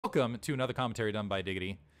welcome to another commentary done by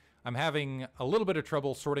Diggity. I'm having a little bit of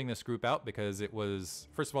trouble sorting this group out because it was,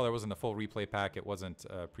 first of all, there wasn't a full replay pack. It wasn't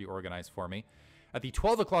pre-organized for me. At the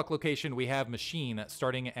 12 o'clock location, we have Machine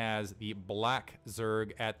starting as the Black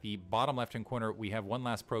Zerg. At the bottom left-hand corner, we have one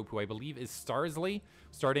last probe who I believe is Starsley,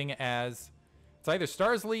 starting as, it's either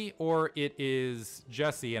Starsley or it is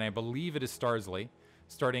Jesse, and I believe it is Starsley,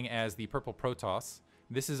 starting as the Purple Protoss.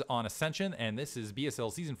 This is on Ascension, and this is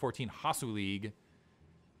BSL Season 14 Hasuleague.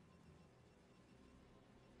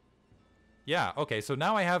 Yeah, okay, so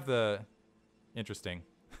now I have the... Interesting.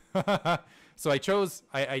 So I chose...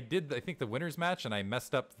 I did, I think, the winner's match, and I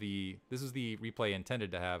messed up the... This is the replay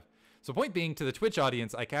intended to have. So point being, to the Twitch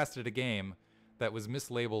audience, I casted a game that was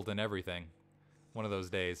mislabeled and everything. One of those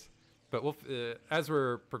days. But we'll, as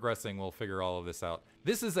we're progressing, we'll figure all of this out.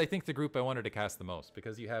 This is, I think, the group I wanted to cast the most,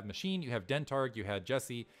 because you have Machine, you have Dentarg, you had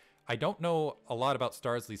Jesse. I don't know a lot about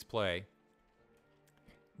Starsley's play,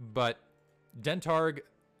 but Dentarg,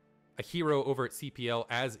 a hero over at CPL,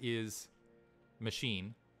 as is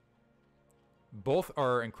Machine. Both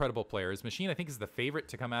are incredible players. Machine, I think, is the favorite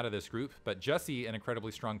to come out of this group, but Jesse, an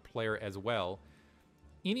incredibly strong player as well.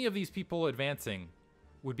 Any of these people advancing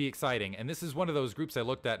would be exciting, and this is one of those groups I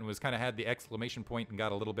looked at and was kind of had the exclamation point and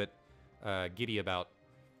got a little bit giddy about.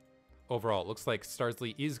 Overall, it looks like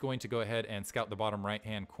Starsley is going to go ahead and scout the bottom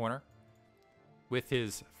right-hand corner with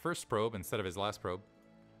his first probe instead of his last probe.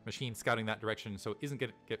 Machine scouting that direction, so isn't going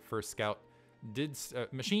to get first scout.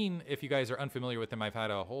 Machine, if you guys are unfamiliar with him, I've had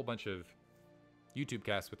a whole bunch of YouTube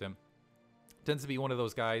casts with him. Tends to be one of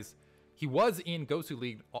those guys. He was in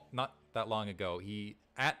Hasuleague not that long ago. He,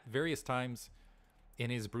 at various times in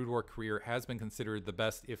his Brood War career, has been considered the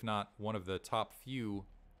best, if not one of the top few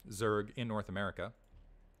Zerg in North America.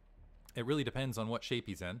 It really depends on what shape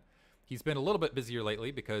he's in. He's been a little bit busier lately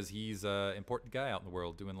because he's an important guy out in the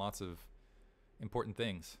world doing lots of important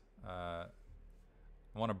things. I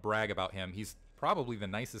want to brag about him. He's probably the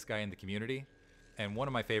nicest guy in the community and one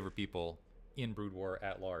of my favorite people in Brood War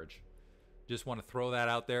at large. Just want to throw that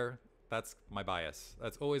out there. That's my bias.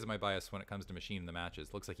 That's always my bias when it comes to Machine in the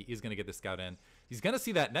matches. Looks like he is going to get the scout in. He's going to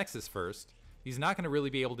see that Nexus first. He's not going to really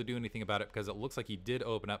be able to do anything about it because it looks like he did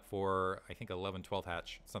open up for, I think, 11, 12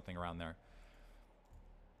 hatch, something around there.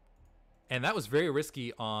 And that was very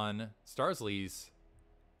risky on Starsley's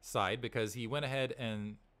side because he went ahead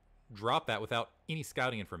and dropped that without any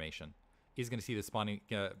scouting information. He's going to see the spawning,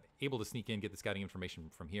 able to sneak in, get the scouting information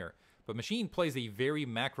from here. But Machine plays a very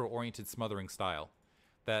macro-oriented smothering style.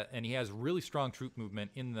 And he has really strong troop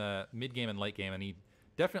movement in the mid-game and late game, and he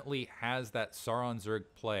definitely has that Sauron Zerg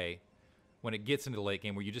play when it gets into the late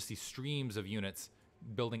game where you just see streams of units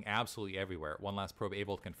building absolutely everywhere. One last probe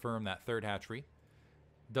able to confirm that third hatchery.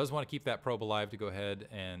 Does want to keep that probe alive to go ahead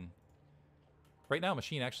and... Right now,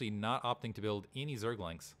 Machine actually not opting to build any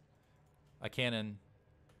Zerglings. A cannon...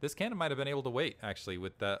 This cannon might have been able to wait, actually,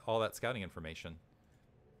 with all that scouting information.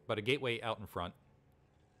 But a gateway out in front.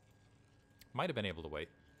 Might have been able to wait.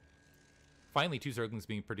 Finally, 2 Zerglings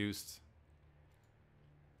being produced.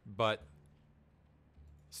 But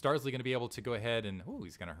Starsley going to be able to go ahead and... Ooh,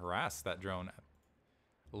 he's going to harass that drone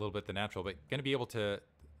a little bit the natural. But going to be able to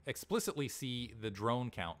explicitly see the drone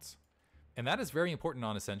counts. And that is very important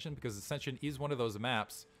on Ascension because Ascension is one of those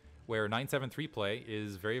maps where 973 play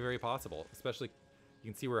is very, very possible. Especially,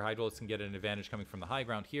 you can see where Hydralists can get an advantage coming from the high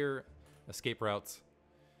ground here. Escape routes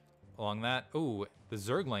along that. Oh, the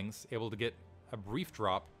Zerglings able to get a brief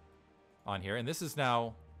drop on here. And this is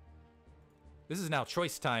now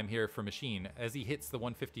choice time here for Machine as he hits the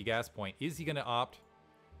 150 gas point. Is he going to opt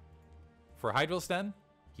for Hydralisten?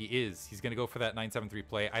 He is. He's going to go for that 973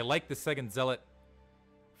 play. I like the second Zealot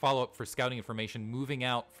follow-up for scouting information, moving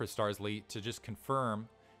out for Starsley to just confirm.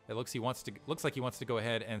 It looks like he wants to go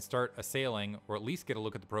ahead and start assailing, or at least get a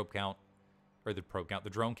look at the probe count, or the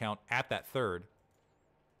drone count at that third.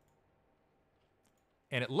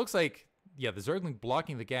 And it looks like, yeah, the Zergling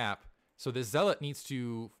blocking the gap. So the Zealot needs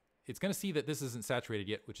to... It's going to see that this isn't saturated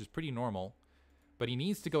yet, which is pretty normal. But he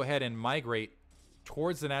needs to go ahead and migrate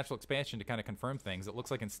towards the natural expansion to kind of confirm things. It looks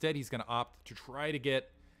like instead he's going to opt to try to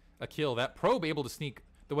get a kill. That probe able to sneak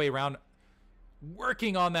the way around,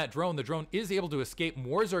 working on that drone. The drone is able to escape.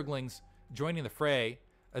 More Zerglings joining the fray.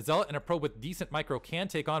 A Zealot and a probe with decent micro can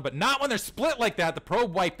take on, but not when they're split like that. The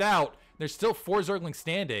probe wiped out. There's still 4 Zerglings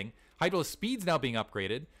standing. Hydralist speed's now being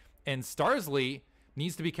upgraded. And Starsley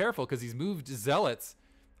needs to be careful because he's moved Zealots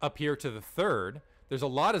up here to the third. There's a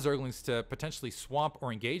lot of Zerglings to potentially swamp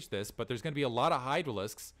or engage this, but there's going to be a lot of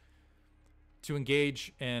Hydralisks to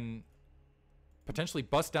engage and potentially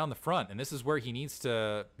bust down the front. And this is where he needs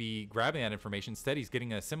to be grabbing that information. Instead, he's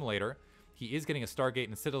getting an assimilator. He is getting a Stargate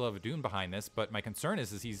and a Citadel of Dune behind this, but my concern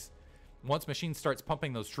is he's... Once Machine starts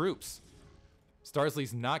pumping those troops,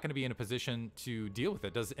 Starsley's not going to be in a position to deal with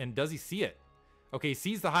it. Does he see it? Okay, he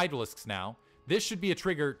sees the Hydralisks now. This should be a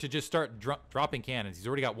trigger to just start dropping cannons. He's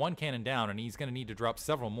already got one cannon down, and he's going to need to drop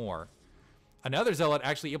several more. Another Zealot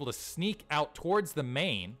actually able to sneak out towards the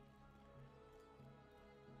main.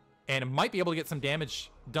 And might be able to get some damage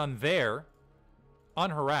done there,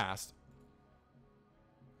 unharassed.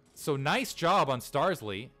 So nice job on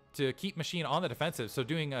Starsley to keep Machine on the defensive. So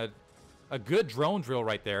doing a good drone drill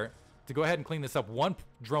right there to go ahead and clean this up. One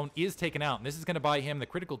drone is taken out, and this is going to buy him the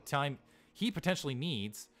critical time he potentially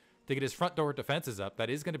needs to get his front door defenses up.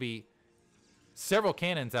 That is going to be several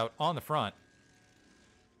cannons out on the front.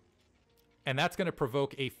 And that's going to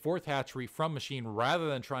provoke a 4th hatchery from Machine rather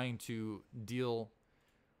than trying to deal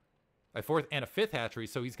a 4th and a 5th hatchery.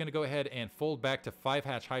 So he's going to go ahead and fold back to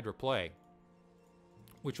 5-hatch Hydra play,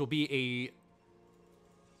 which will be a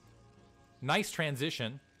nice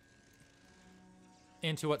transition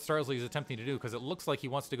into what Starsley is attempting to do, because it looks like he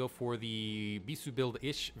wants to go for the Bisu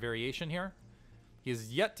build-ish variation here. He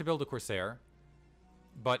has yet to build a Corsair,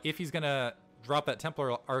 but if he's going to drop that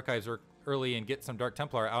Templar Archives early and get some Dark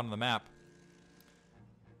Templar out on the map,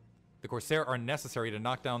 the Corsair are necessary to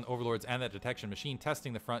knock down Overlords and that detection. Machine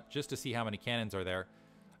testing the front just to see how many cannons are there.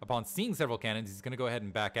 Upon seeing several cannons, he's going to go ahead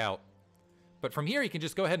and back out. But from here, he can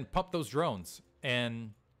just go ahead and pump those drones.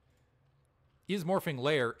 And is morphing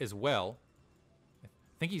layer as well. I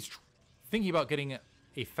think he's thinking about getting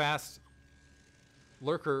a fast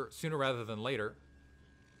lurker sooner rather than later.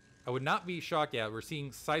 I would not be shocked. Yeah, we're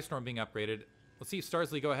seeing Psystorm being upgraded. Let's see if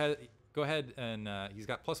Starsley go ahead and he's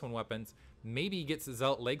got +1 weapons. Maybe he gets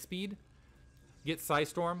Zealot leg speed, gets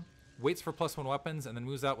Psystorm, waits for +1 weapons, and then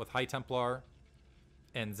moves out with High Templar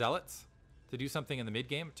and Zealots to do something in the mid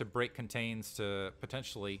game to break contains to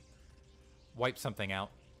potentially wipe something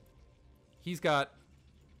out. He's got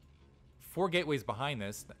 4 gateways behind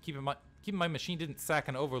this. Keep in mind, Machine didn't sack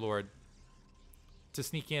an Overlord to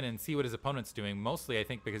sneak in and see what his opponent's doing. Mostly, I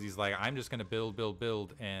think, because he's like, I'm just going to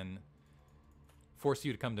build, and force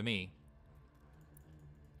you to come to me.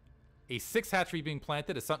 A 6 hatchery being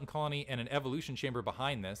planted, a Sutton Colony, and an Evolution Chamber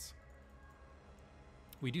behind this.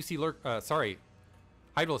 We do see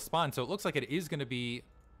Hydralisk spawn, so it looks like it is going to be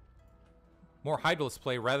more Hydralisk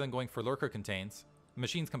play rather than going for Lurker contains.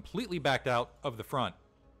 Machine's completely backed out of the front.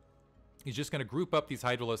 He's just going to group up these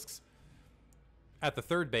Hydralisks at the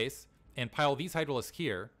 3rd base and pile these Hydralisks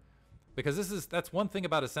here, because that's one thing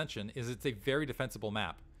about Ascension, is it's a very defensible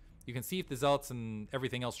map. You can see if the Zealots and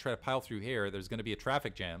everything else try to pile through here, there's going to be a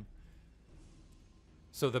traffic jam.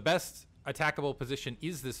 So the best attackable position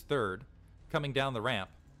is this 3rd, coming down the ramp.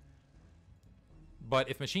 But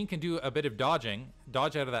if Machine can do a bit of dodge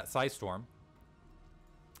out of that Psystorm,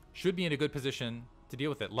 should be in a good position to deal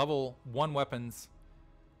with it. Level 1 weapons.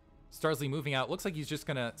 Starsley moving out. Looks like he's just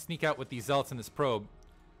going to sneak out with these Zealots in this probe,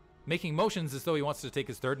 making motions as though he wants to take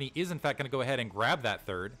his 3rd, and he is in fact going to go ahead and grab that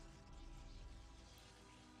 3rd.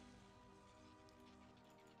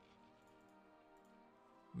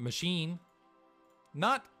 Machine,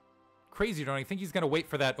 not crazy, don't I think he's going to wait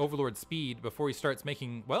for that Overlord speed before he starts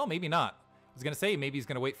making, well, maybe not. I was going to say maybe he's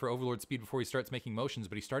going to wait for Overlord speed before he starts making motions,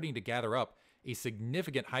 but he's starting to gather up a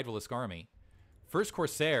significant Hydralisk army. First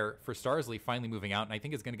Corsair for Starsley finally moving out, and I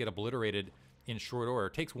think it's going to get obliterated in short order.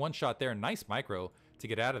 Takes 1 shot there, nice micro to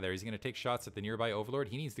get out of there. He's going to take shots at the nearby Overlord.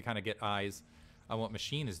 He needs to kind of get eyes on what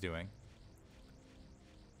Machine is doing.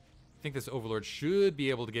 I think this Overlord should be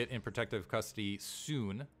able to get in protective custody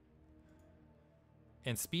soon.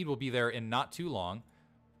 And speed will be there in not too long.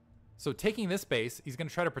 So taking this base, he's going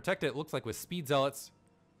to try to protect it, it looks like, with Speed Zealots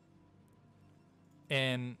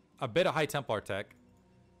and a bit of High Templar tech.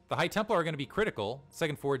 The High Templar are going to be critical.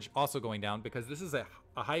 Second Forge also going down, because this is a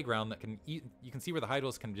high ground that can... You can see where the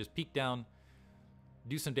Hydralisk can just peek down,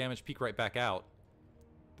 do some damage, peek right back out.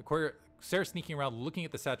 The Corsair sneaking around, looking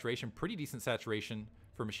at the saturation. Pretty decent saturation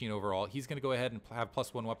for Machine overall. He's going to go ahead and have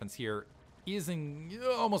 +1 weapons here. Is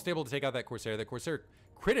almost able to take out that Corsair. The Corsair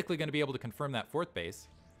critically going to be able to confirm that 4th base.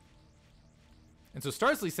 And so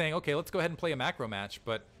Starsley's saying, okay, let's go ahead and play a macro match,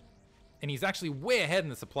 and he's actually way ahead in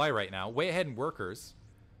the supply right now, way ahead in workers.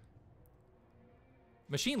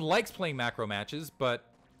 Machine likes playing macro matches, but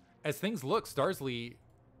as things look, Starsley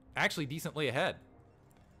actually decently ahead.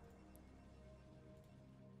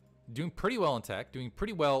 Doing pretty well in tech, doing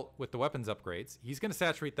pretty well with the weapons upgrades. He's going to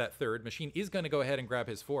saturate that 3rd. Machine is going to go ahead and grab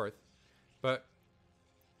his 4th. But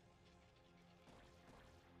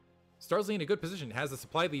Starsley in a good position, has the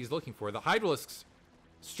supply that he's looking for. The Hydralisks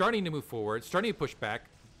starting to move forward, starting to push back.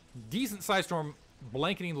 Decent Psystorm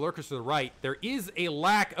blanketing the lurkers to the right. There is a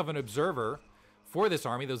lack of an observer for this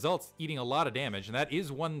army. Those Zealots eating a lot of damage, and that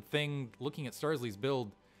is one thing, looking at Starsley's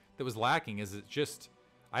build, that was lacking, is it just,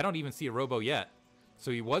 I don't even see a robo yet.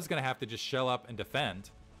 So he was going to have to just shell up and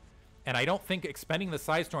defend. And I don't think expending the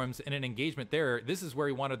Side Storms in an engagement there, this is where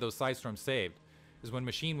he wanted those Side Storms saved, is when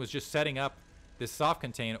Machine was just setting up this soft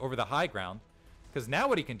contain over the high ground. Because now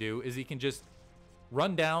what he can do is he can just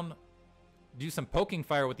run down, do some poking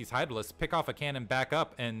fire with these Hydralisks, pick off a cannon, back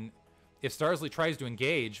up, and if Starsley tries to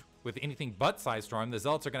engage with anything but Side Storm, the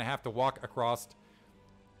Zealots are going to have to walk across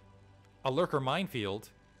a Lurker minefield.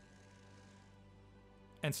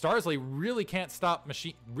 And Starsley really can't stop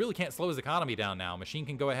Machine, really can't slow his economy down now. Machine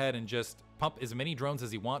can go ahead and just pump as many drones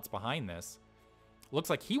as he wants behind this. Looks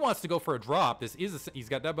like he wants to go for a drop. This is he's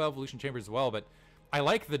got double evolution chambers as well, but I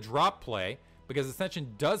like the drop play because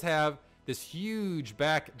Ascension does have this huge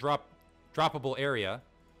back droppable area.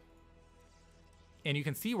 And you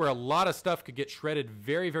can see where a lot of stuff could get shredded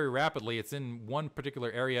very, very rapidly. It's in one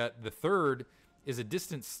particular area. The third is a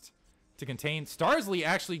distance to contain. Starsley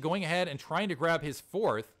actually going ahead and trying to grab his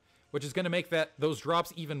fourth, which is going to make those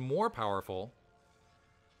drops even more powerful.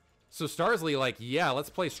 So Starsley like, yeah,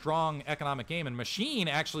 let's play strong economic game. And Machine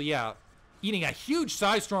actually, yeah, eating a huge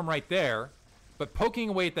Side Storm right there, but poking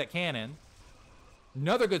away at that cannon.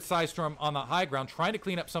 Another good Side Storm on the high ground, trying to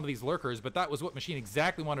clean up some of these lurkers, but that was what Machine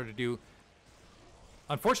exactly wanted to do.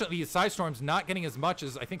 Unfortunately, his Side Storm's not getting as much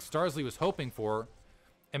as I think Starsley was hoping for.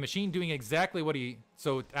 And Machine doing exactly what he...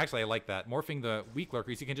 So, actually, I like that. Morphing the weak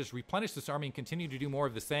lurkers. He can just replenish this army and continue to do more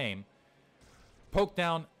of the same. Poke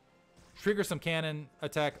down, trigger some cannon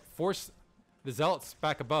attack, force the Zealots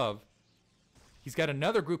back above. He's got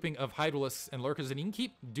another grouping of Hydralisks and Lurkers, and he can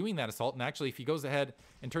keep doing that assault. And actually, if he goes ahead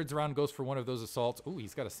and turns around and goes for one of those assaults... Ooh,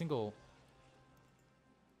 he's got a single...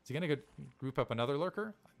 Is he going to go group up another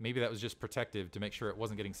Lurker? Maybe that was just protective to make sure it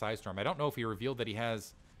wasn't getting Side Storm. I don't know if he revealed that he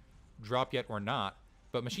has drop yet or not.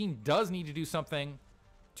 But Machine does need to do something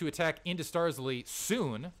to attack into Starsley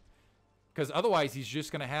soon. Because otherwise, he's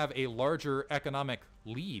just going to have a larger economic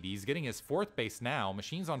lead. He's getting his fourth base now.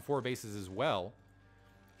 Machine's on 4 bases as well.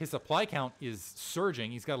 His supply count is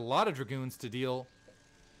surging. He's got a lot of Dragoons to deal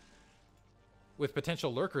with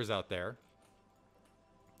potential Lurkers out there.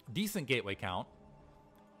 Decent gateway count.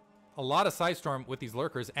 A lot of Side Storm with these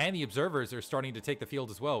Lurkers, and the Observers are starting to take the field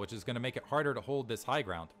as well, which is going to make it harder to hold this high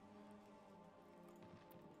ground.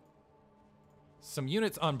 Some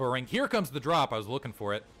units unburring. Here comes the drop. I was looking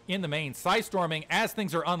for it. In the main, Side Storming as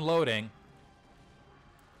things are unloading.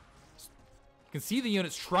 You can see the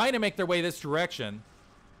units trying to make their way this direction.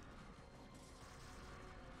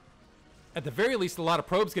 At the very least, a lot of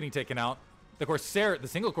probes getting taken out. The Corsair, the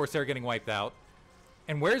single Corsair getting wiped out.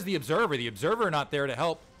 And where's the Observer? The Observer not there to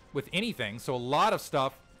help with anything. So a lot of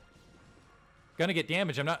stuff gonna get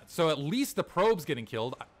damaged. So at least the probes getting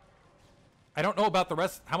killed. I don't know about the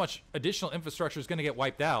rest, how much additional infrastructure is going to get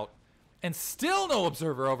wiped out. And still no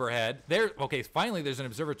Observer overhead. Okay, finally there's an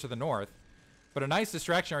Observer to the north. But a nice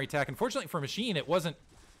distractionary attack. Unfortunately for Machine, it wasn't...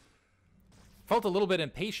 Felt a little bit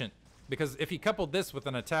impatient. Because if he coupled this with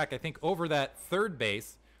an attack, I think over that third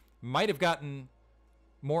base, might have gotten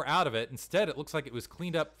more out of it. Instead, it looks like it was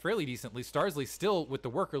cleaned up fairly decently. Starsley still with the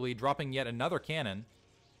worker lead, dropping yet another cannon.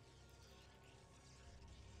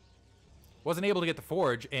 Wasn't able to get the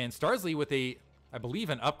Forge, and Starsley with a, I believe,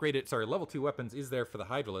 an upgraded, sorry, level 2 weapons is there for the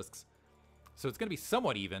Hydralisks. So it's going to be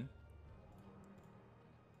somewhat even.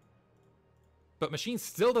 But Machine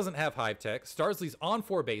still doesn't have Hive Tech. Starsley's on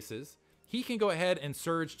 4 bases. He can go ahead and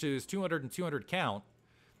surge to his 200 and 200 count.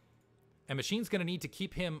 And Machine's going to need to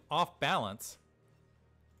keep him off balance.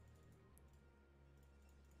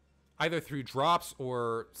 Either through drops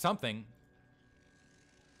or something.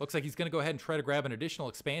 Looks like he's going to go ahead and try to grab an additional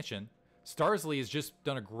expansion. Starsley has just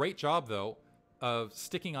done a great job, though, of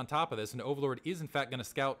sticking on top of this. And Overlord is, in fact, going to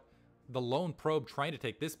scout the lone probe trying to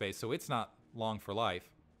take this base, so it's not long for life.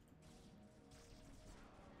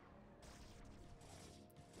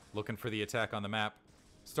 Looking for the attack on the map.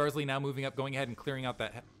 Starsley now moving up, going ahead and clearing out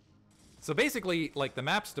that... So basically, like, the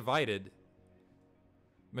map's divided.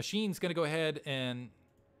 Machine's going to go ahead and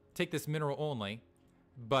take this mineral only,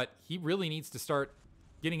 but he really needs to start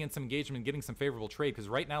getting in some engagement, getting some favorable trade, because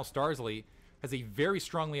right now Starsley has a very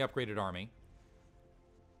strongly upgraded army,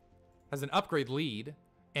 has an upgrade lead,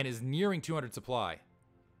 and is nearing 200 supply.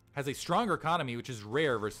 Has a stronger economy, which is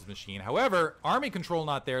rare versus Machine. However, army control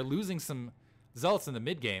not there, losing some Zealots in the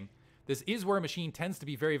mid-game. This is where Machine tends to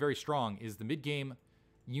be very, very strong, is the mid-game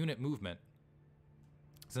unit movement.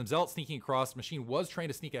 Some Zealots sneaking across. Machine was trying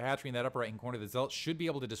to sneak a hatchery in that upper right-hand corner. The Zealots should be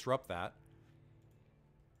able to disrupt that.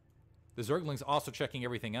 The Zergling's also checking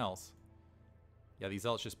everything else. Yeah, these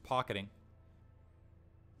Zealots just pocketing.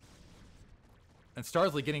 And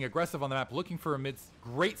Starsley getting aggressive on the map, looking for a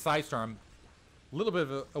great side storm. A little bit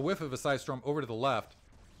of a whiff of a side storm over to the left.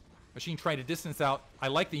 Machine trying to distance out. I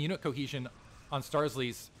like the unit cohesion on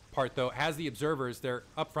Starsley's part, though. Has the observers. They're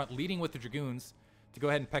up front leading with the Dragoons to go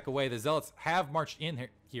ahead and peck away. The Zealots have marched in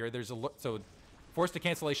here. There's so forced to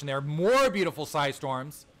cancellation there. More beautiful side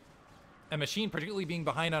storms. And Machine, particularly being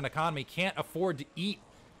behind on economy, can't afford to eat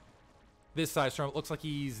this side storm. It looks like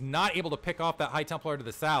he's not able to pick off that High Templar to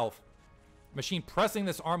the south. Machine pressing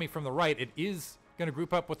this army from the right. It is going to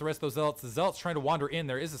group up with the rest of those Zealots. The Zealots trying to wander in.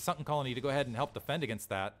 There is a sunken colony to go ahead and help defend against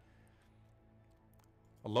that.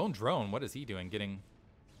 A lone drone. What is he doing? Getting,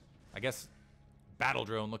 I guess, battle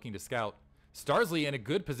drone looking to scout. Starsley in a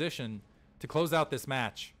good position to close out this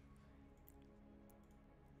match.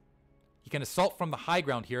 He can assault from the high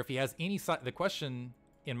ground here if he has any side. The question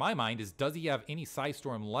in my mind is, does he have any side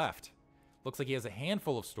storm left? Looks like he has a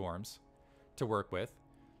handful of storms to work with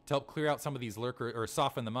to help clear out some of these lurkers or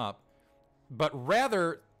soften them up. But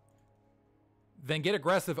rather than get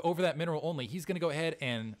aggressive over that mineral only, he's going to go ahead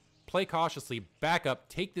and play cautiously, back up,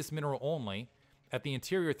 take this mineral only at the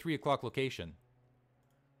interior 3 o'clock location.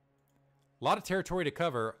 A lot of territory to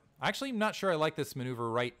cover. Actually, I'm not sure I like this maneuver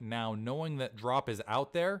right now, knowing that drop is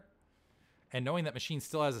out there and knowing that Machine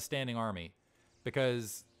still has a standing army.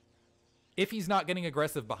 Because if he's not getting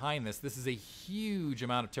aggressive behind this, this is a huge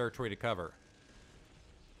amount of territory to cover.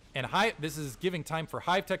 And this is giving time for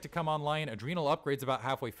Hive Tech to come online. Adrenal upgrades about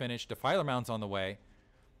halfway finished. Defiler Mounts on the way.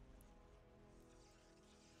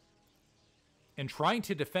 And trying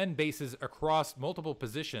to defend bases across multiple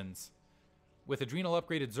positions with Adrenal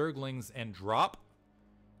upgraded Zerglings and drop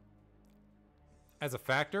as a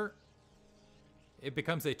factor, it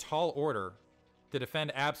becomes a tall order to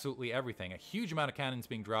defend absolutely everything. A huge amount of cannons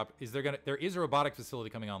being dropped. There is a robotic facility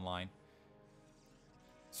coming online.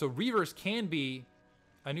 So Reavers can be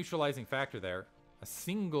a neutralizing factor there. A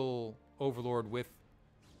single Overlord with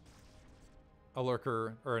a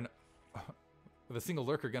lurker, or with a single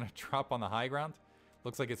lurker going to drop on the high ground.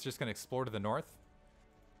 Looks like it's just going to explore to the north.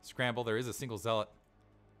 Scramble. There is a single Zealot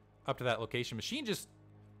up to that location. Machine just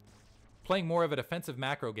playing more of a defensive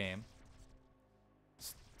macro game.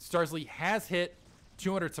 Starsley has hit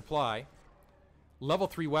 200 supply. Level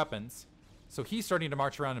 3 weapons. So he's starting to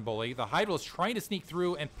march around and bully. The Hydra is trying to sneak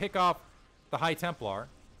through and pick off the High Templar,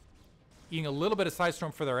 eating a little bit of side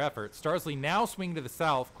storm for their effort. Starsley now swinging to the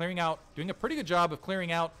south, clearing out, doing a pretty good job of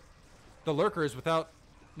clearing out the lurkers without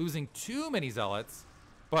losing too many Zealots,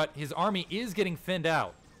 but his army is getting thinned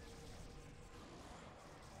out.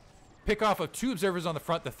 Pick off of 2 observers on the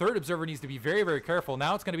front. The 3rd observer needs to be very, very careful.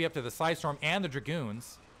 Now it's going to be up to the side storm and the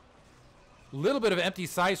Dragoons. Little bit of empty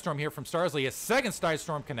side storm here from Starsley. A second side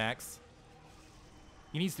storm connects.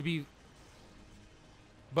 He needs to be...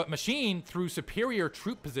 But Machine, through superior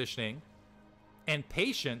troop positioning and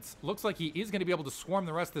patience, looks like he is going to be able to swarm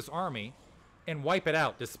the rest of this army and wipe it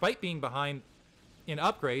out, despite being behind in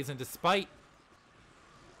upgrades and despite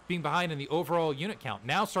being behind in the overall unit count.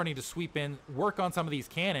 Now starting to sweep in, work on some of these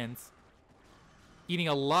cannons, eating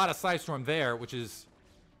a lot of side storm there, which is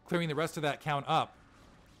clearing the rest of that count up.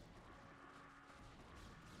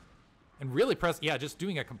 And really just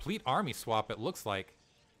doing a complete army swap, it looks like.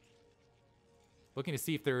 Looking to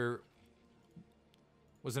see if there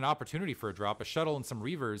was an opportunity for a drop. A shuttle and some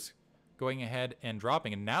Reavers going ahead and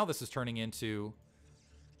dropping. And now this is turning into,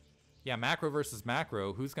 macro versus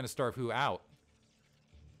macro. Who's going to starve who out?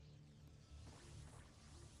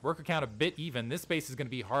 Worker count a bit even. This base is going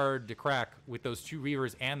to be hard to crack with those 2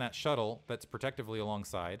 Reavers and that shuttle that's protectively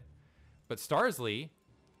alongside. But Starsley,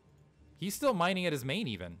 he's still mining at his main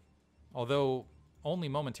even. Although only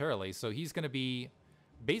momentarily. So he's going to be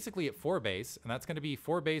basically at 4 base, and that's going to be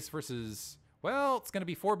 4 base versus, well, it's going to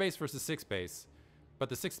be 4 base versus 6 base, but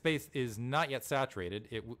the 6th base is not yet saturated.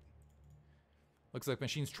 It looks like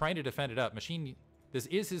Machine's trying to defend it up. Machine, this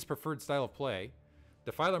is his preferred style of play.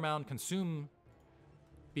 Defiler Mound, Consume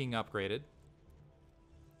being upgraded,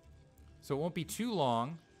 so it won't be too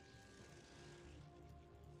long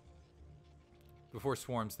before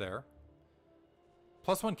swarms there.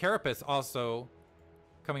 +1 Carapace also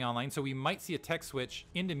coming online, so we might see a tech switch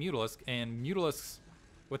into Mutalisk, and Mutalisks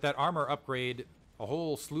with that armor upgrade, a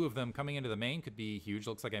whole slew of them coming into the main could be huge.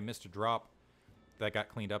 Looks like I missed a drop that got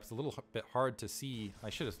cleaned up. It's a little bit hard to see.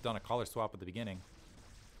 I should have done a color swap at the beginning.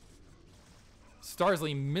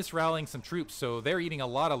 Starsley misrallying some troops, so they're eating a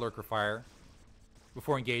lot of lurker fire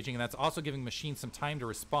before engaging, and that's also giving Machine some time to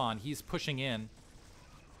respond. He's pushing in.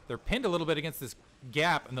 They're pinned a little bit against this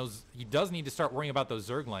gap, and he does need to start worrying about those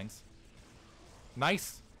Zerglings.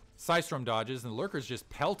 Nice side storm dodges, and the lurkers just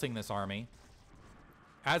pelting this army.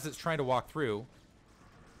 as it's trying to walk through.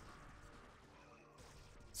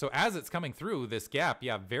 So as it's coming through this gap,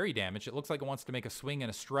 yeah, very damaged. It looks like it wants to make a swing and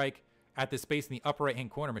a strike at this space in the upper right-hand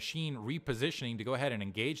corner. Machine repositioning to go ahead and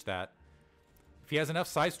engage that. If he has enough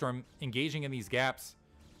Side Storm, engaging in these gaps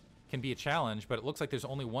can be a challenge, but it looks like there's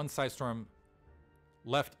only one Side Storm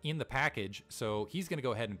left in the package, so he's going to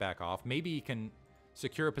go ahead and back off. Maybe he can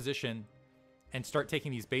secure a position and start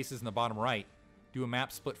taking these bases in the bottom right, do a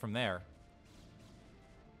map split from there.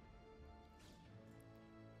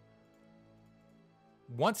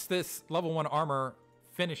 Once this level 1 armor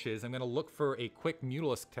finishes, I'm going to look for a quick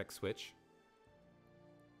Mutalisk tech switch.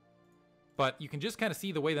 But you can just kind of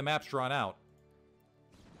see the way the map's drawn out.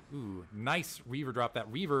 Ooh, nice Reaver drop.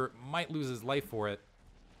 That Reaver might lose his life for it.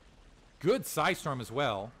 Good Side Storm as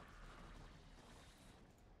well.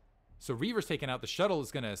 So Reaver's taken out. The shuttle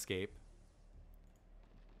is going to escape.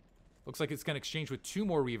 Looks like it's going to exchange with 2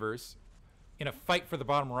 more Reavers in a fight for the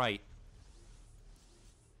bottom right.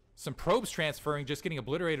 Some probes transferring, just getting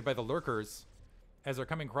obliterated by the lurkers as they're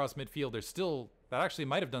coming across midfield. There's still... That actually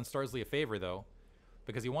might have done Starsley a favor, though,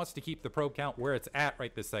 because he wants to keep the probe count where it's at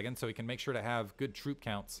right this second, so he can make sure to have good troop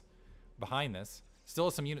counts behind this. Still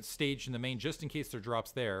has some units staged in the main just in case there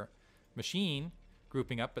drops there. Machine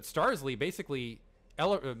grouping up, but Starsley basically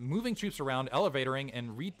moving troops around, elevatoring,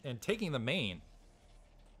 and taking the main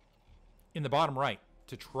in the bottom right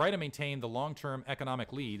to try to maintain the long-term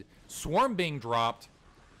economic lead. Swarm being dropped.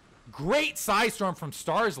 Great Side Storm from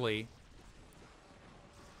Starsley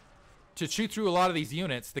to chew through a lot of these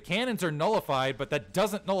units. The cannons are nullified, but that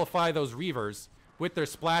doesn't nullify those Reavers with their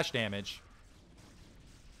splash damage.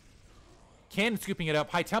 Cannon scooping it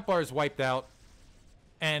up. High Templar is wiped out.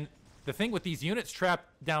 And the thing with these units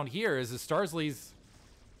trapped down here is Starsley's...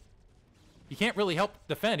 He can't really help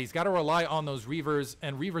defend. He's got to rely on those Reavers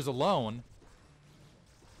and Reavers alone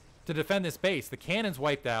to defend this base. The cannon's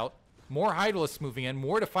wiped out. More Hydralisks moving in.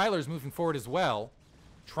 More Defilers moving forward as well.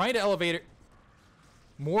 Trying to elevate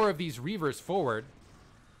more of these Reavers forward.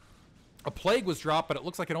 A Plague was dropped, but it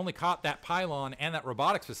looks like it only caught that pylon and that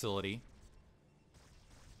robotics facility.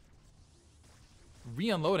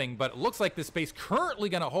 Re-unloading, but it looks like this base currently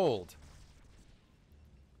going to hold.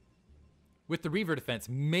 With the Reaver defense,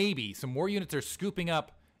 maybe. Some more units are scooping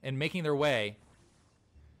up and making their way.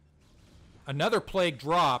 Another Plague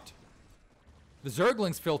dropped. The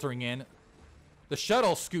Zerglings filtering in. The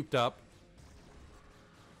shuttle scooped up.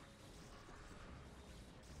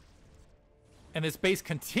 And this base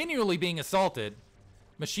continually being assaulted.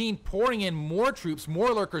 Machine pouring in more troops, more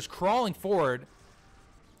lurkers crawling forward.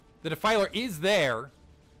 The Defiler is there.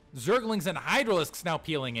 Zerglings and Hydralisks now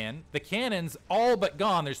peeling in. The cannons all but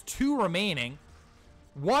gone. There's 2 remaining.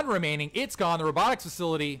 1 remaining. It's gone. The robotics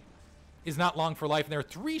facility is not long for life. And there are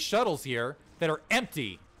 3 shuttles here that are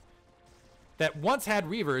empty. That once had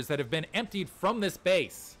Reavers that have been emptied from this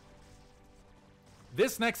base.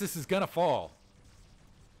 This Nexus is going to fall.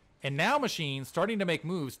 And now Machine starting to make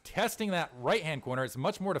moves, testing that right-hand corner. It's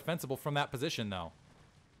much more defensible from that position, though.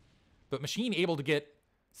 But Machine able to get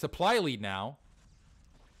supply lead now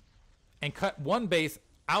and cut 1 base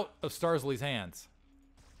out of Starsley's hands.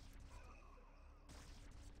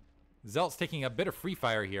 Zelt's taking a bit of free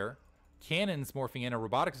fire here. Cannons morphing in, a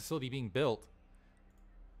robotic facility being built.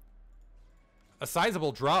 A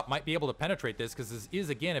sizable drop might be able to penetrate this because this is,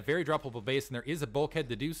 again, a very droppable base and there is a bulkhead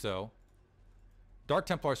to do so. Dark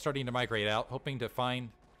Templar starting to migrate out, hoping to find...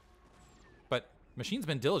 But Machine's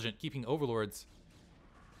been diligent, keeping Overlords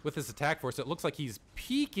with his attack force. It looks like he's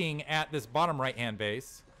peeking at this bottom right-hand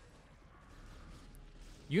base.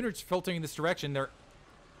 Units filtering in this direction. They're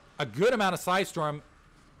a good amount of Side Storm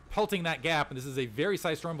pelting that gap, and this is a very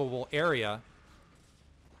Side Stormable area.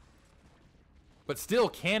 But still,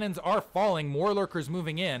 cannons are falling. More lurkers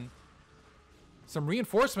moving in. Some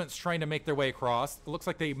reinforcements trying to make their way across. It looks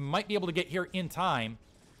like they might be able to get here in time.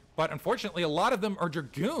 But unfortunately, a lot of them are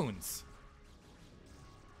Dragoons.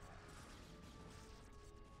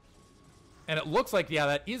 And it looks like, yeah,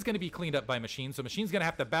 that is going to be cleaned up by Machine. So Machine's going to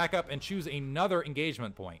have to back up and choose another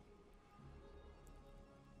engagement point.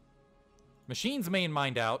 Machine's main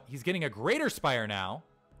mined out. He's getting a Greater Spire now.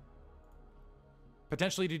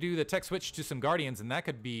 Potentially to do the tech switch to some Guardians. And that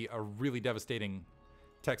could be a really devastating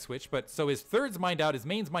tech switch. But so his third's mined out. His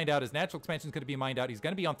main's mined out. His natural expansion's going to be mined out. He's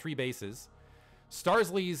going to be on 3 bases.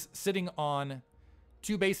 Starsley's sitting on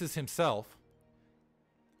 2 bases himself.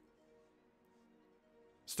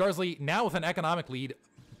 Starsley now with an economic lead,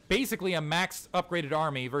 basically a maxed upgraded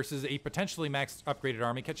army versus a potentially maxed upgraded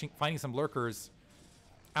army, finding some lurkers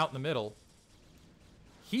out in the middle.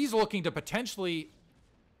 He's looking to potentially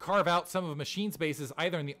carve out some of Machine's bases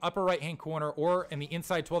either in the upper right-hand corner or in the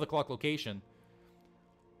inside 12 o'clock location.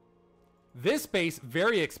 This base,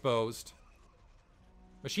 very exposed.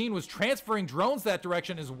 Machine was transferring drones that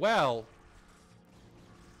direction as well.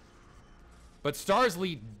 But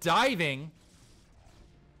Starsley diving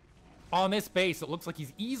on this base. It looks like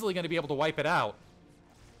he's easily going to be able to wipe it out.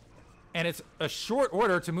 And it's a short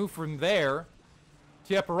order to move from there to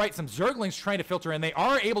the upper right. Some Zerglings trying to filter in. They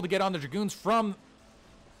are able to get on the Dragoons from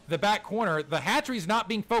the back corner. The hatchery's not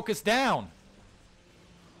being focused down.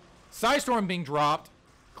 Psystorm being dropped,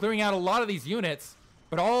 clearing out a lot of these units.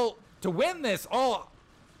 But all to win this, all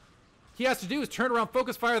he has to do is turn around,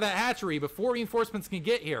 focus fire that hatchery before reinforcements can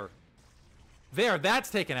get here. There, that's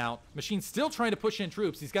taken out. Machine's still trying to push in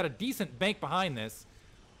troops. He's got a decent bank behind this.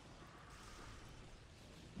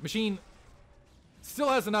 Machine still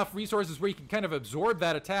has enough resources where he can kind of absorb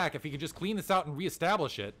that attack if he can just clean this out and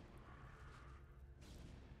reestablish it.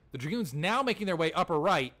 The Dragoons now making their way upper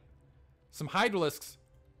right. Some Hydralisks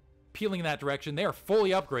peeling in that direction. They are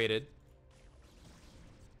fully upgraded.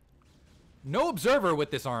 No Observer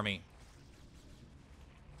with this army.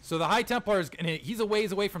 So the High Templar, and he's a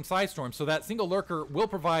ways away from Sidestorm, so that single Lurker will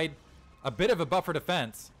provide a bit of a buffer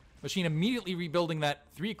defense. Machine immediately rebuilding that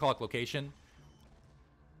 3 o'clock location.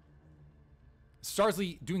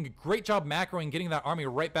 Starsley doing a great job macroing, getting that army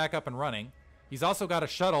right back up and running. He's also got a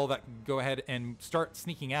shuttle that can go ahead and start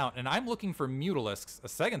sneaking out. And I'm looking for Mutalisks, a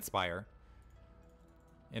second Spire.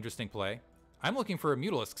 Interesting play. I'm looking for a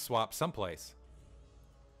Mutalisk swap someplace.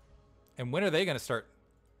 And when are they going to start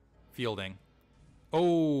fielding?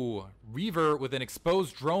 Oh, Reaver with an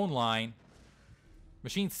exposed drone line.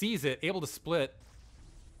 Machine sees it, able to split.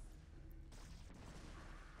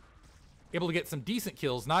 Able to get some decent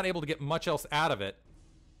kills, not able to get much else out of it.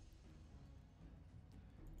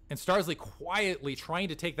 And Starsley quietly trying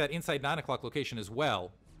to take that inside 9 o'clock location as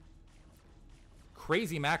well.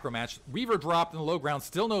 Crazy macro match. Reaver dropped in the low ground,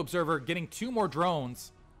 still no Observer, getting 2 more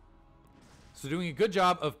drones. So doing a good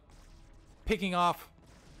job of picking off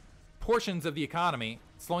portions of the economy,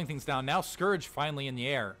 slowing things down. Now Scourge finally in the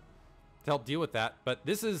air to help deal with that. But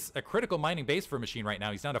this is a critical mining base for Machine right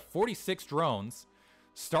now. He's down to 46 drones.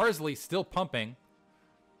 Starsley still pumping.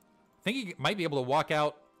 I think he might be able to walk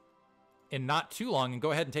out in not too long and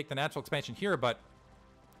go ahead and take the natural expansion here, but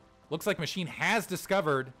looks like Machine has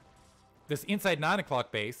discovered this inside 9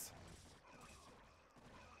 o'clock base.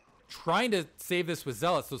 Trying to save this with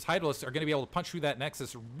Zealots. Those Hydralisks are going to be able to punch through that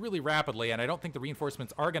Nexus really rapidly, and I don't think the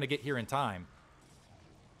reinforcements are going to get here in time.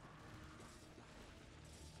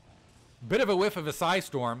 Bit of a whiff of a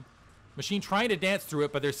Psystorm. Machine trying to dance through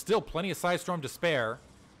it, but there's still plenty of Psystorm to spare.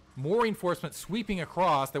 More reinforcements sweeping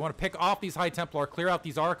across. They want to pick off these High Templar, clear out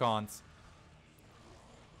these Archons.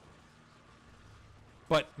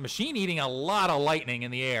 But Machine eating a lot of lightning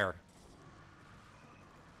in the air.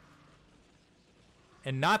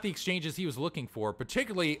 And not the exchanges he was looking for,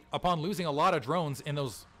 particularly upon losing a lot of drones in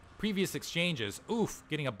those previous exchanges. Oof,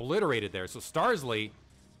 getting obliterated there. So Starsley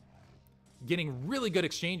getting really good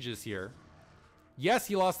exchanges here. Yes,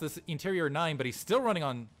 he lost this interior 9, but he's still running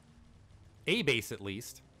on a base at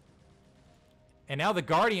least. And now the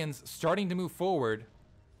Guardians starting to move forward.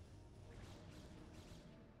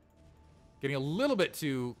 Getting a little bit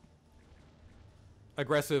too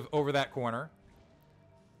aggressive over that corner.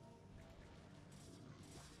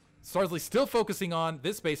 Starsley still focusing on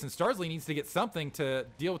this base, and Starsley needs to get something to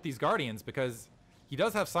deal with these Guardians because he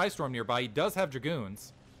does have Psystorm nearby. He does have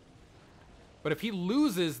Dragoons. But if he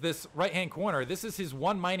loses this right-hand corner, this is his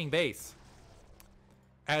one mining base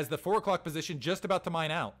as the 4 o'clock position just about to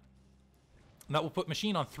mine out. And that will put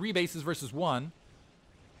Machine on 3 bases versus 1.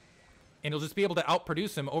 And he'll just be able to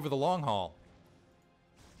outproduce him over the long haul.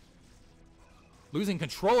 Losing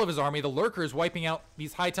control of his army, the Lurkers wiping out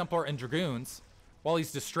these High Templar and Dragoons while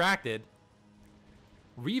he's distracted.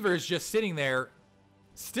 Reaver's just sitting there,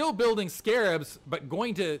 still building Scarabs, but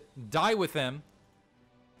going to die with them.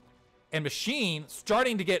 And Machine,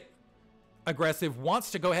 starting to get aggressive,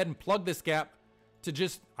 wants to go ahead and plug this gap to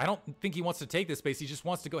just... I don't think he wants to take this base. He just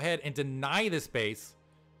wants to go ahead and deny this base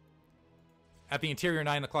at the interior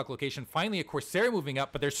 9 o'clock location. Finally, a Corsair moving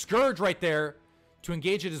up, but there's Scourge right there to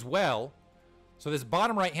engage it as well. So this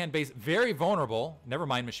bottom right-hand base, very vulnerable. Never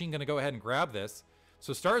mind, Machine going to go ahead and grab this.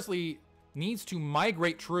 So Starsley needs to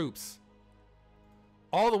migrate troops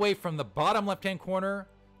all the way from the bottom left-hand corner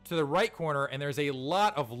to the right corner, and there's a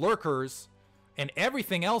lot of Lurkers and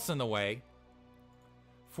everything else in the way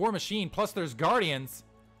for Machine. Plus there's Guardians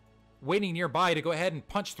waiting nearby to go ahead and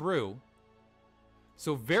punch through.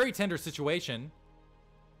 So very tender situation.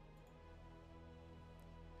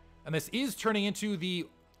 And this is turning into the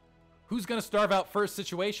who's going to starve out first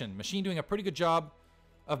situation. Machine doing a pretty good job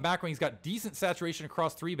of macroing. He's got decent saturation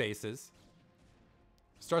across 3 bases.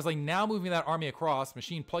 Starsley now moving that army across.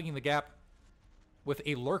 Machine plugging the gap with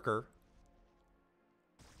a lurker.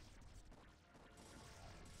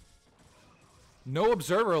 No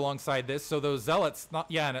observer alongside this, so those zealots,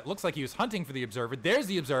 yeah, and it looks like he was hunting for the observer. There's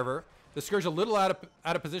the observer. The Scourge a little out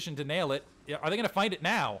of position to nail it. Are they going to find it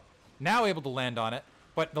now? Now able to land on it,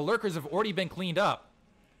 but the lurkers have already been cleaned up.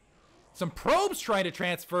 Some probes trying to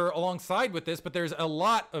transfer alongside with this, but there's a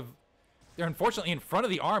lot of... They're unfortunately in front of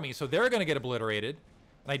the army, so they're going to get obliterated.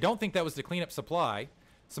 And I don't think that was to clean up supply.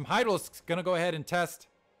 Some Hydralisks going to go ahead and test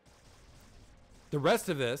the rest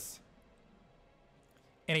of this.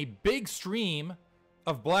 And a big stream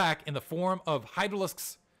of black in the form of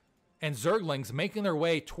Hydralisks and Zerglings making their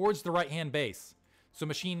way towards the right-hand base. So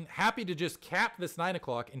Machine happy to just cap this 9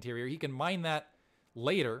 o'clock interior. He can mine that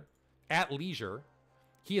later at leisure.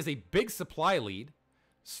 He has a big supply lead.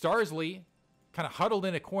 Starsley kind of huddled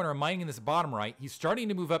in a corner, mining this bottom right. He's starting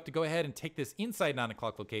to move up to go ahead and take this inside 9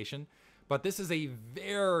 o'clock location. But this is a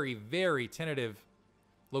very, very tentative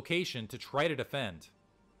location to try to defend.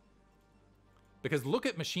 Because look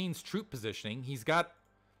at Machine's troop positioning. He's got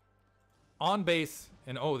on base,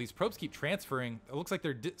 and oh, these probes keep transferring. It looks like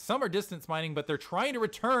some are distance mining, but they're trying to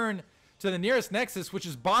return to the nearest nexus, which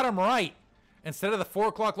is bottom right, instead of the 4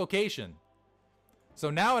 o'clock location. So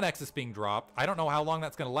now an nexus being dropped. I don't know how long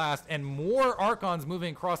that's going to last, and more Archons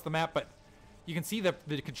moving across the map, but you can see the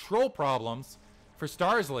control problems for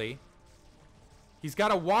Starsley. He's got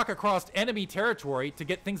to walk across enemy territory to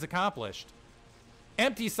get things accomplished.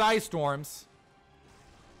 Empty size storms.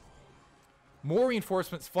 More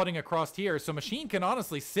reinforcements flooding across here, so Machine can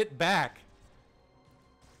honestly sit back.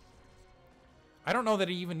 I don't know that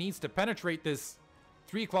he even needs to penetrate this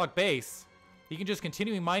 3 o'clock base. He can just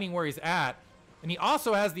continue mining where he's at. And he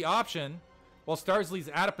also has the option, while Starsley's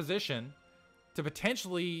out of position, to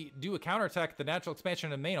potentially do a counterattack at the natural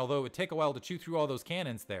expansion of the main, although it would take a while to chew through all those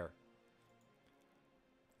cannons there.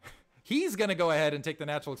 He's going to go ahead and take the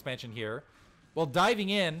natural expansion here, while diving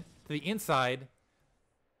in to the inside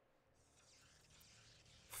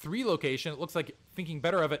 3 location. It looks like thinking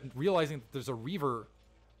better of it and realizing that there's a Reaver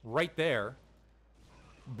right there.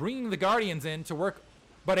 Bringing the Guardians in to work,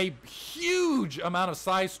 but a huge amount of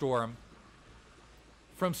size storm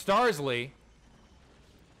from Starsley.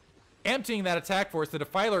 Emptying that attack force. The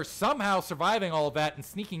Defiler somehow surviving all of that and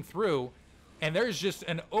sneaking through. And there's just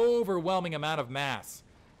an overwhelming amount of mass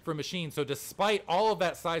for Machine. So despite all of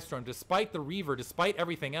that size storm, despite the Reaver, despite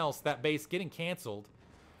everything else, that base getting canceled,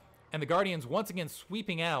 and the Guardians once again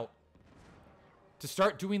sweeping out to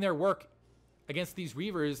start doing their work against these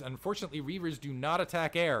Reavers. Unfortunately, Reavers do not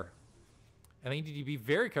attack air. And they need to be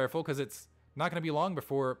very careful because it's not going to be long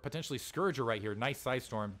before potentially Scourger right here. Nice size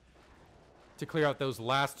storm to clear out those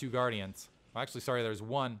last 2 Guardians. Well, actually, sorry, there's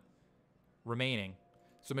 1 remaining.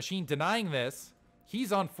 So Machine denying this.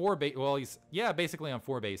 He's on 4 bases. Well, he's, yeah, basically on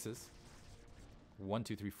 4 bases. 1,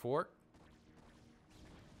 2, 3, 4.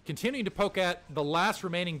 Continuing to poke at the last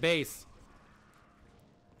remaining base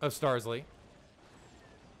of Starsley.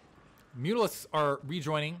 Mutalisks are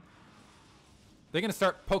rejoining. They're going to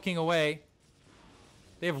start poking away.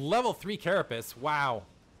 They have level 3 Carapace. Wow.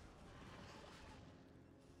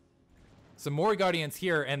 Some more Guardians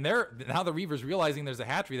here, and now the Reavers realizing there's a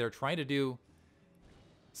hatchery. They're trying to do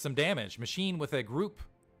some damage. Machine with a group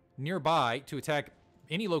nearby to attack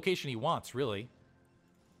any location he wants, really.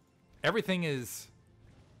 Everything is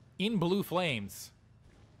in blue flames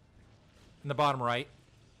in the bottom right.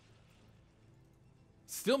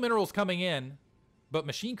 Still minerals coming in, but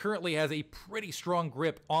Machine currently has a pretty strong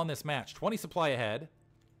grip on this match. 20 supply ahead.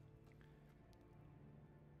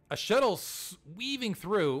 A shuttle weaving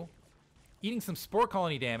through, eating some spore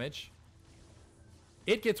colony damage.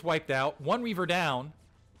 It gets wiped out. 1 Reaver down.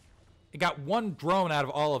 It got 1 drone out of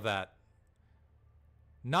all of that.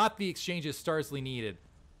 Not the exchanges Starsley needed.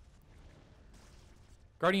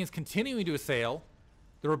 Guardians continuing to assail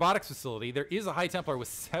the robotics facility. There is a High Templar with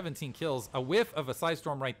 17 kills. A whiff of a Size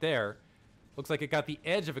Storm right there. Looks like it got the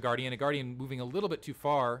edge of a Guardian moving a little bit too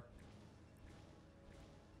far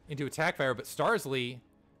into attack fire. But Starsley,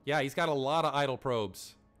 yeah, he's got a lot of idle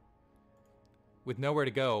probes with nowhere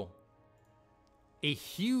to go. A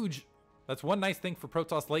huge... That's one nice thing for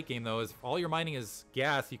Protoss late game, though, is if all your mining is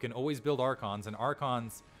gas, you can always build Archons, and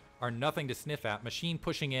Archons are nothing to sniff at. Machine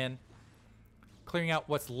pushing in, clearing out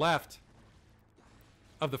what's left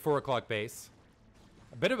of the 4 o'clock base.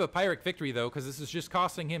 A bit of a Pyrrhic victory, though, because this is just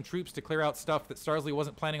costing him troops to clear out stuff that Starsley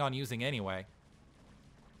wasn't planning on using anyway.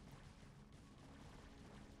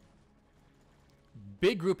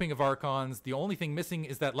 Big grouping of Archons. The only thing missing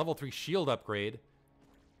is that level 3 shield upgrade.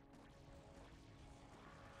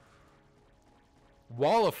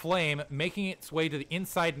 Wall of flame making its way to the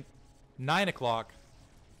inside 9 o'clock.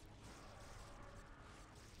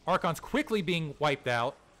 Archon's quickly being wiped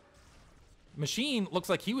out. Machine looks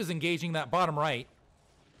like he was engaging that bottom right.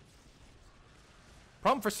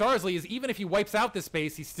 Problem for Starsley is even if he wipes out this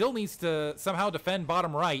base, he still needs to somehow defend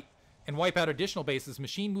bottom right and wipe out additional bases.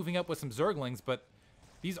 Machine moving up with some Zerglings, but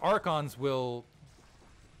these Archons will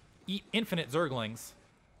eat infinite Zerglings.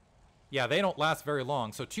 Yeah, they don't last very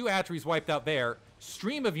long. So 2 Atries wiped out there.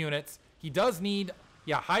 Stream of units. He does need,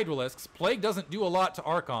 yeah, Hydralisks. Plague doesn't do a lot to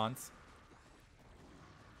Archons.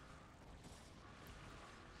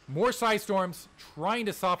 More Psystorms trying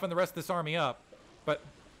to soften the rest of this army up. But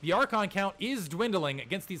the Archon count is dwindling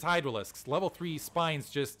against these Hydralisks. Level 3 Spines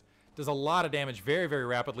just does a lot of damage very, very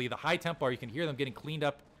rapidly. The High Templar, you can hear them getting cleaned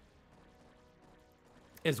up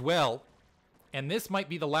as well. And this might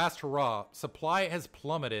be the last hurrah. Supply has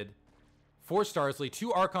plummeted for Starsley.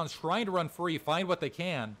 2 Archons trying to run free, find what they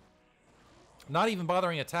can. Not even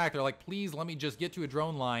bothering attack. They're like, please let me just get to a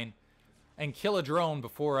drone line and kill a drone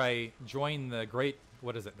before I join the great,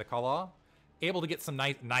 what is it, the Kala? Able to get some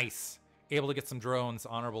nice. Able to get some drones,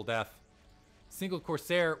 honorable death. Single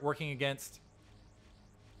Corsair working against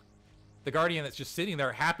the Guardian that's just sitting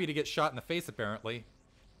there, happy to get shot in the face, apparently.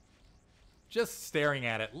 Just staring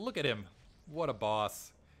at it. Look at him. What a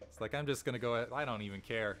boss. It's like, I'm just going to go, I don't even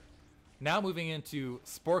care. Now moving into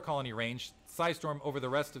Spore Colony range. Psystorm over the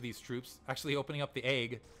rest of these troops. Actually opening up the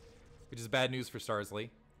egg, which is bad news for Starsley.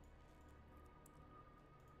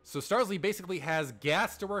 So Starsley basically has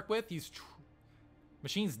gas to work with. He's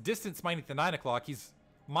Machine's distance mining at the 9 o'clock. He's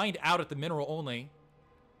mined out at the mineral only.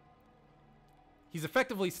 He's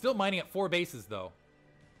effectively still mining at 4 bases, though.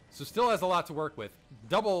 So still has a lot to work with.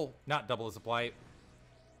 Not double the supply.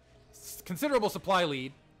 Considerable supply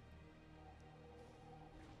lead.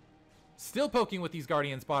 Still poking with these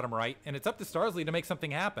Guardians bottom right, and it's up to Starsley to make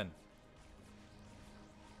something happen.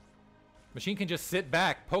 Machine can just sit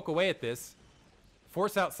back, poke away at this,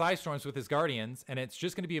 force out Psystorms with his Guardians, and it's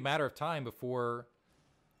just going to be a matter of time before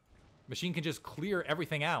Machine can just clear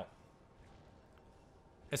everything out.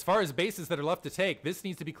 As far as bases that are left to take, this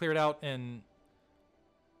needs to be cleared out and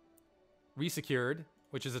resecured,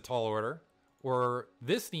 which is a tall order. Or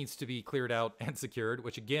this needs to be cleared out and secured,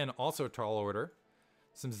 which again, also a tall order.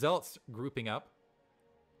 Some Zealots grouping up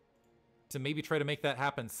to maybe try to make that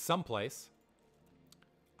happen someplace.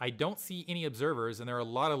 I don't see any observers, and there are a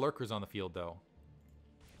lot of lurkers on the field, though.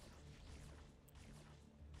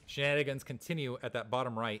 Shenanigans continue at that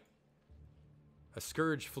bottom right. A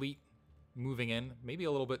Scourge fleet moving in. Maybe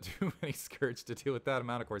a little bit too many Scourge to deal with that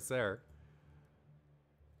amount of Corsair.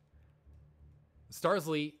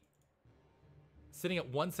 Starsley sitting at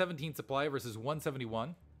 117 supply versus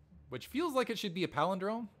 171, which feels like it should be a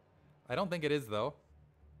palindrome. I don't think it is, though.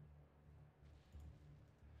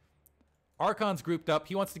 Archon's grouped up.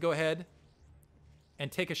 He wants to go ahead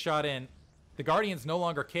and take a shot in. The Guardians no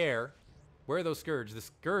longer care. Where are those Scourge? The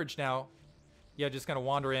Scourge now, yeah, just going to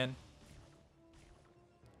wander in.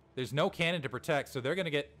 There's no cannon to protect, so they're going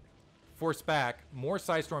to get forced back. More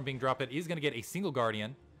Psystorm being dropped. It is going to get a single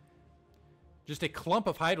Guardian. Just a clump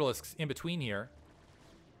of Hydralisks in between here.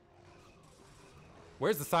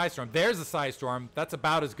 Where's the Psystorm? There's the Psystorm. That's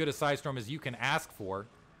about as good a Psystorm as you can ask for.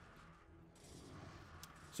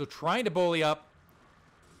 So trying to bully up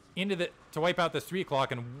into the to wipe out this 3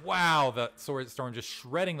 o'clock, and wow, the Sword Storm just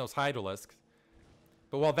shredding those Hydralisks.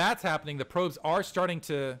 But while that's happening, the probes are starting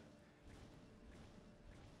to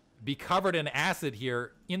be covered in acid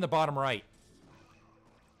here in the bottom right.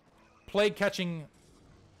 Plague catching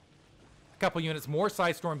a couple units, more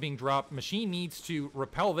Psystorm being dropped. Machine needs to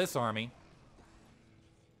repel this army.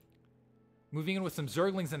 Moving in with some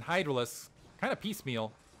Zerglings and Hydralisks, kind of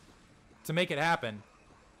piecemeal to make it happen.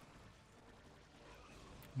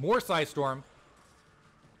 More Psystorm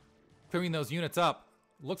clearing those units up.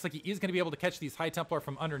 Looks like he is going to be able to catch these High Templar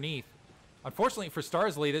from underneath. Unfortunately for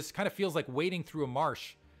Starsley, this kind of feels like wading through a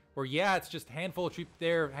marsh. Where, yeah, it's just a handful of troops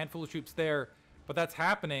there, handful of troops there. But that's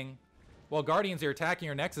happening while Guardians are attacking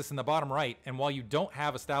your Nexus in the bottom right. And while you don't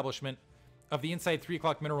have establishment of the inside 3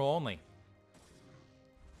 o'clock mineral only.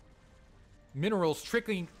 Minerals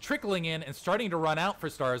trickling in and starting to run out for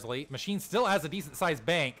Starsley. Machine still has a decent-sized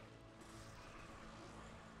bank.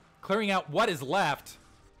 Clearing out what is left.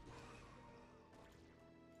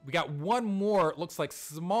 We got one more, it looks like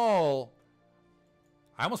small.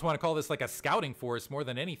 I almost want to call this like a scouting force more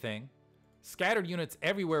than anything. Scattered units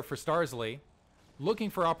everywhere for Starsley.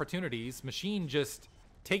 Looking for opportunities. Machine just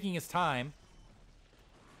taking his time.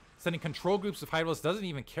 Sending control groups of Hydralisks. Doesn't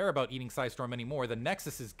even care about eating Psystorm anymore. The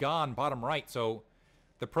Nexus is gone bottom right. So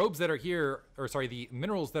the probes that are here, or sorry, the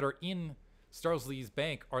minerals that are in Starsley's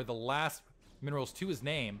Bank are the last minerals to his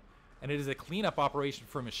name, and it is a cleanup operation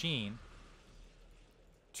for Machine.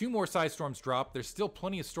 2 more side storms drop. There's still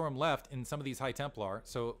plenty of storm left in some of these High Templar,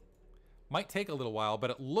 so might take a little while, but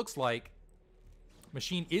it looks like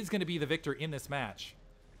Machine is going to be the victor in this match.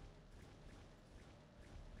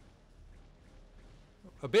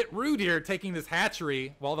 A bit rude here, taking this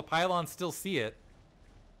hatchery while the pylons still see it.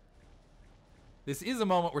 This is a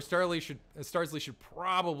moment where Starsley should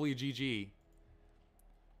probably GG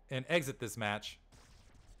and exit this match,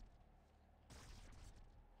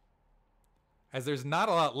 as there's not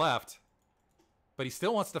a lot left, but he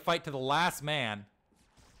still wants to fight to the last man.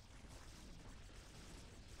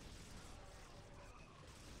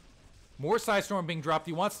 More Side Storm being dropped.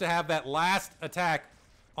 He wants to have that last attack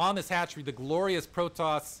on this hatchery. The glorious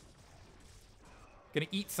Protoss gonna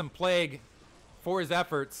eat some plague for his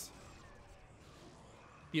efforts.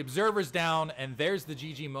 The Observer's down, and there's the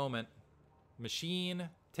GG moment. Machine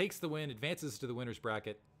takes the win, advances to the winner's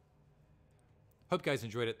bracket. Hope you guys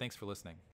enjoyed it. Thanks for listening.